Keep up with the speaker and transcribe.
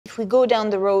If we go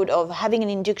down the road of having an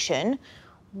induction,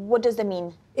 what does that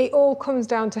mean? It all comes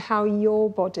down to how your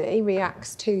body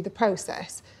reacts to the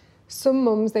process. Some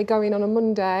mums, they go in on a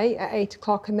Monday at 8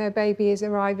 o'clock and their baby is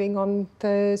arriving on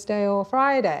Thursday or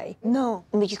Friday. No,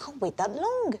 but you can't wait that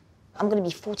long. I'm gonna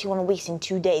be 41 weeks in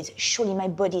 2 days. Surely my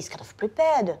body's kind of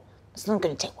prepared. It's not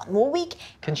gonna take 1 more week.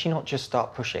 Can she not just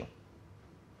start pushing?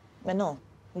 But no,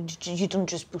 you don't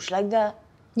just push like that.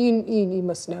 You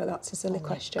must know that's a silly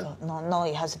question. God, no,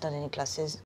 he hasn't done any classes.